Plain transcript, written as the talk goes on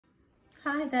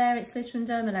Hi there, it's Liz from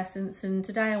Dermalessence, and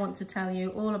today I want to tell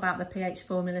you all about the pH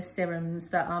formula serums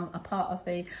that are part of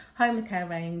the home care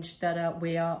range that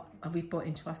we've brought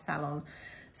into our salon.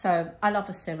 So I love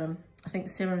a serum. I think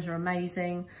serums are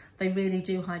amazing. They really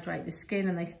do hydrate the skin,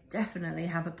 and they definitely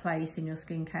have a place in your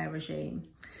skincare regime.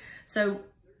 So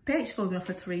pH formula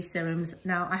for 3 serums.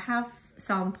 Now I have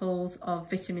samples of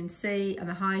vitamin C and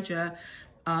the Hydra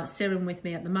serum with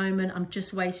me at the moment. I'm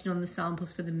just waiting on the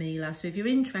samples for the Mila. So if you're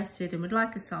interested and would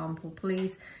like a sample,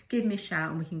 please give me a shout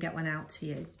and we can get one out to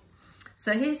you.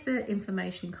 So here's the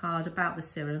information card about the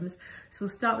serums. So we'll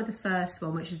start with the first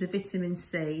one, which is the vitamin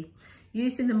C.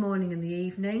 Used in the morning and the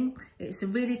evening. It's a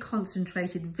really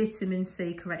concentrated vitamin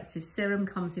C corrective serum,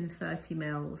 comes in 30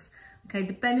 ml. Okay,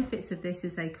 the benefits of this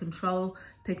is they control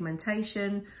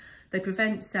pigmentation, they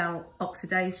prevent cell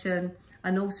oxidation,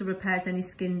 and also repairs any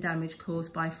skin damage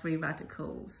caused by free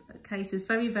radicals. Okay, so it's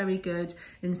very, very good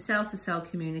in cell-to-cell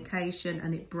communication,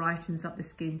 and it brightens up the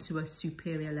skin to a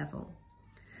superior level.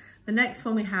 The next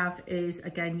one we have is,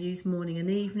 again, used morning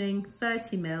and evening,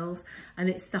 30 ml, and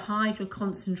it's the Hydra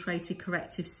Concentrated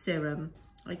Corrective Serum.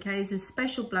 Okay, it's a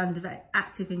special blend of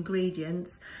active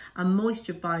ingredients and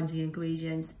moisture binding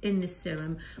ingredients in this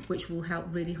serum, which will help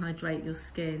really hydrate your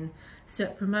skin. So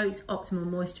it promotes optimal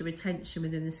moisture retention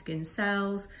within the skin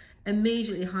cells,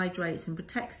 immediately hydrates and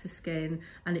protects the skin,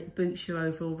 and it boosts your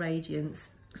overall radiance.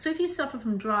 So if you suffer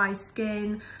from dry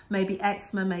skin, maybe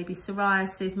eczema, maybe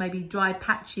psoriasis, maybe dry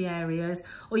patchy areas,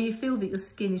 or you feel that your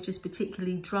skin is just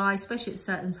particularly dry, especially at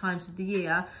certain times of the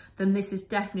year, then this is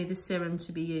definitely the serum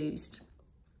to be used.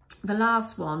 The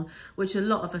last one, which a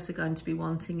lot of us are going to be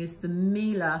wanting, is the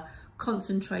Mila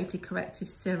Concentrated Corrective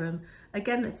Serum.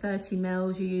 Again, at 30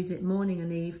 ml, you use it morning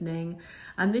and evening.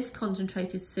 And this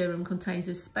concentrated serum contains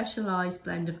a specialised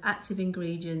blend of active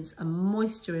ingredients and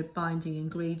moisture binding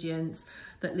ingredients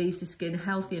that leaves the skin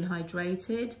healthy and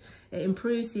hydrated. It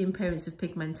improves the appearance of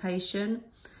pigmentation.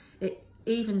 It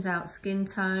evens out skin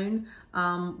tone,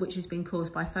 which has been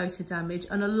caused by photo damage,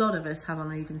 and a lot of us have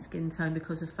uneven skin tone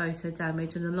because of photo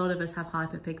damage, and a lot of us have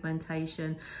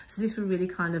hyperpigmentation. So this will really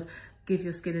kind of give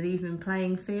your skin an even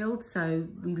playing field, so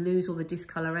we lose all the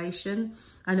discoloration,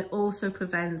 and it also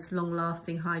prevents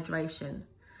long-lasting hydration.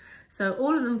 So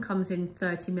all of them comes in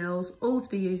 30 ml, all to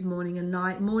be used morning and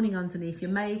night. Morning underneath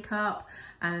your makeup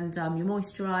and your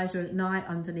moisturiser, at night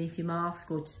underneath your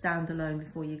mask, or stand alone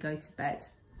before you go to bed.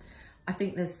 I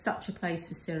think there's such a place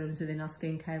for serums within our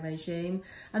skincare regime,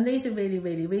 and these are really,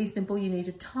 really reasonable. You need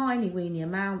a tiny weeny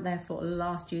amount, therefore it'll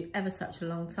last you ever such a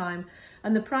long time,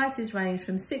 and the prices range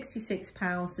from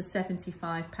 £66 to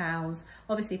 £75,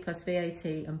 obviously plus VAT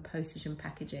and postage and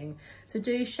packaging. So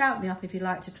do shout me up if you'd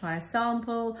like to try a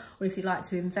sample, or if you'd like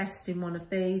to invest in one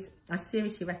of these. I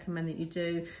seriously recommend that you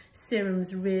do.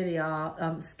 Serums really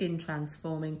are skin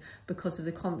transforming because of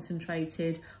the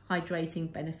concentrated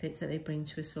hydrating benefits that they bring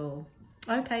to us all.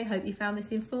 Okay, hope you found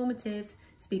this informative.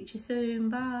 Speak to you soon.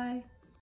 Bye.